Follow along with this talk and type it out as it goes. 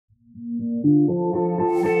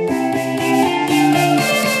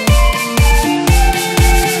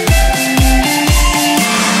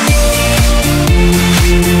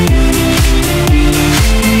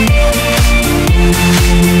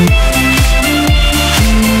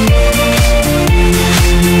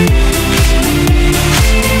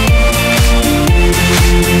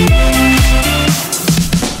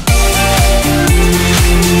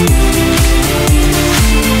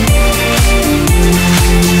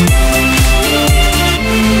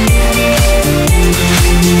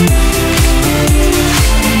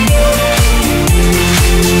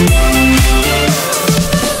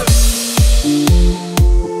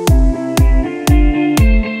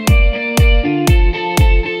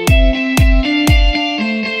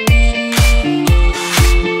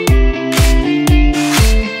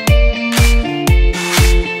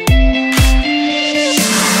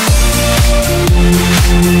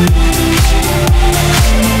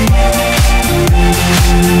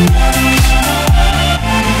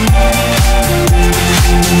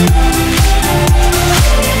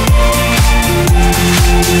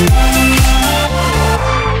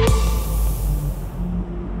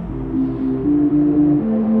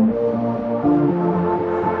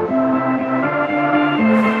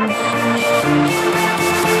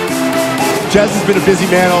Jez has been a busy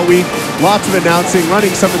man all week. Lots of announcing,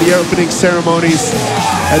 running some of the opening ceremonies.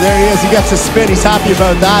 And there he is, he gets a spin. He's happy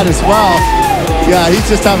about that as well. Yeah, he's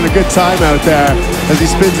just having a good time out there as he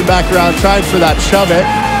spins it back around, trying for that shove it.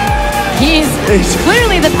 He's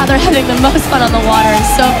clearly the paddler having the most fun on the water, and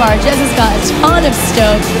so far Jez has got a ton of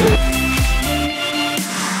stoke.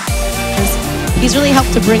 He's really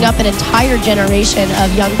helped to bring up an entire generation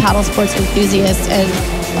of young paddle sports enthusiasts, and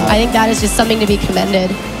I think that is just something to be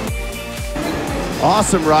commended.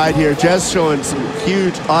 Awesome ride here. Jez showing some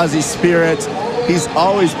huge Aussie spirit. He's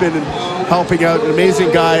always been helping out, an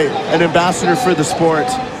amazing guy, an ambassador for the sport.